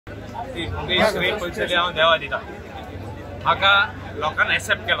ती श्रेय पयसली हांव देवा दिता म्हाका लोकांनी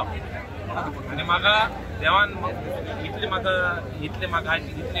एक्सेप्ट केलो आनी म्हाका देवान इतले म्हाका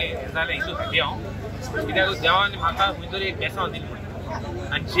इतले जालें हितून खाली हांव कित्याक देवान म्हाका खंय तरी एक बेसांव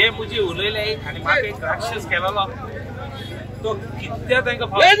दिलें आनी जे मुजी उलयले आनी म्हाका एक राक्षस केलोलो तो कित्या तांकां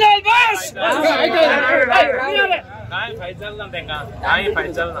कांय फायद जालें ना तांकां कांय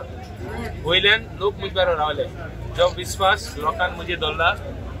फायद जालें ना वयल्यान लोक मुजे बरो रावले जो विश्वास लोकांनी मुजे दवरला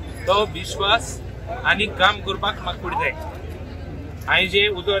तो विश्वास आनी काम करपाक म्हाका फुडें जाय हांवें जें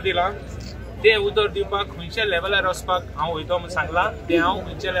उतर दिलां तें उतर दिवपाक खंयच्या लेवलार वचपाक हांव वयतो म्हूण सांगलां तें हांव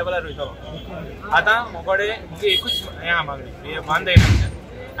खंयच्या लेवलार वयतलो आतां म्हजे कडेन एकूच हें आहा मागणी बांद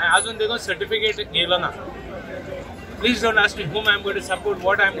हांवें आजून देखून सर्टिफिकेट घेयलो ना Please don't ask me whom I am going to support,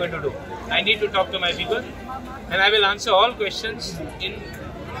 what I am going to do. I need to talk to my people and I will answer all questions.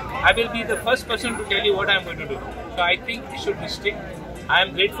 I will be the first person to tell you what I am going to do. So I think we should restrict. I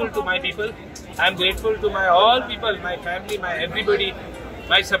am grateful to my people. I am grateful to all people, my family, my everybody,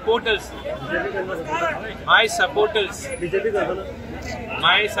 my supporters. My supporters,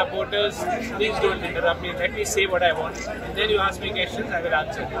 please don't interrupt me. Let me say what I want. And then you ask me questions, I will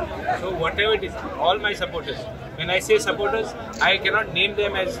answer. So whatever it is, all my supporters. When I say supporters, I cannot name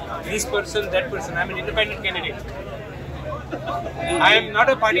them as this person, that person. I am an independent candidate. I am not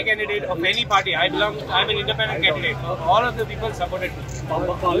a party candidate of any party. I am an independent candidate. All of the people supported me.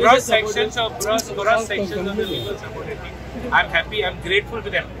 Cross sections of the people supported me. I am happy. I am grateful to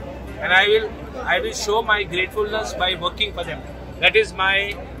them, and I will show my gratefulness by working for them. That is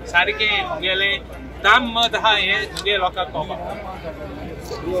my sarike gele tam madha ye ge loka koba.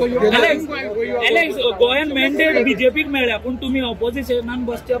 Alex, Goyan mandate BJP मेळ्ळ्या पण तुम्ही ऑपोजिशनान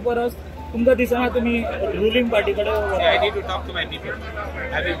बसच्या परस तुमका दिसना तुम्ही ruling party कडे I need to talk to my people.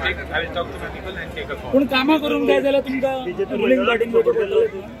 I will talk to my people and take a call. पण कामा करून काय जाल्यार तुमका रुलिंग पार्टीन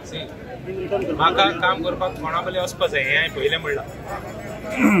म्हाका काम करपाक कोणा बले वचपा जाय हें हांवें पयलें म्हणलां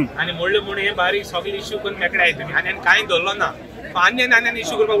आनी म्हणलें म्हूण हे बारीक सगळे इश्यू करून मेकळे आहाय तुमी आनी हांवें कांय धरलो ना आनी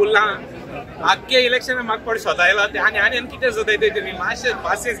इश्यू करपाक उरला आख्खे इलेक्शनाक म्हाका पड सोदायला आनी आनी कितें सोदायताय तुमी मातशें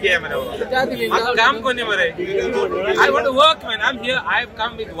पासेस घे मरे म्हाका काम कोन्नी मरे I want to work man I am here I have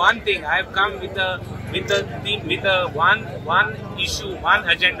come with one thing I have come with one issue one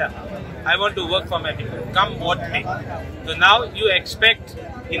agenda I want to work for my people. Come what may. So now you expect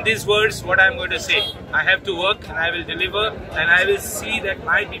in these words what I am going to say. I have to work and I will deliver and I will see that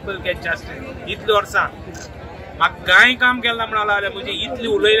my people get justice. इतले वर्सां म्हाका कांय काम केलें ना म्हणून लागलें म्हणजे इतली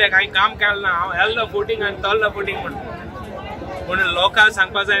उलयलें कांय काम केलें ना हांव हेल्लो फोटींग आनी तल्लो फोटींग म्हणून लोकांक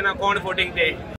सांगपाक जायना कोण फोटींग ते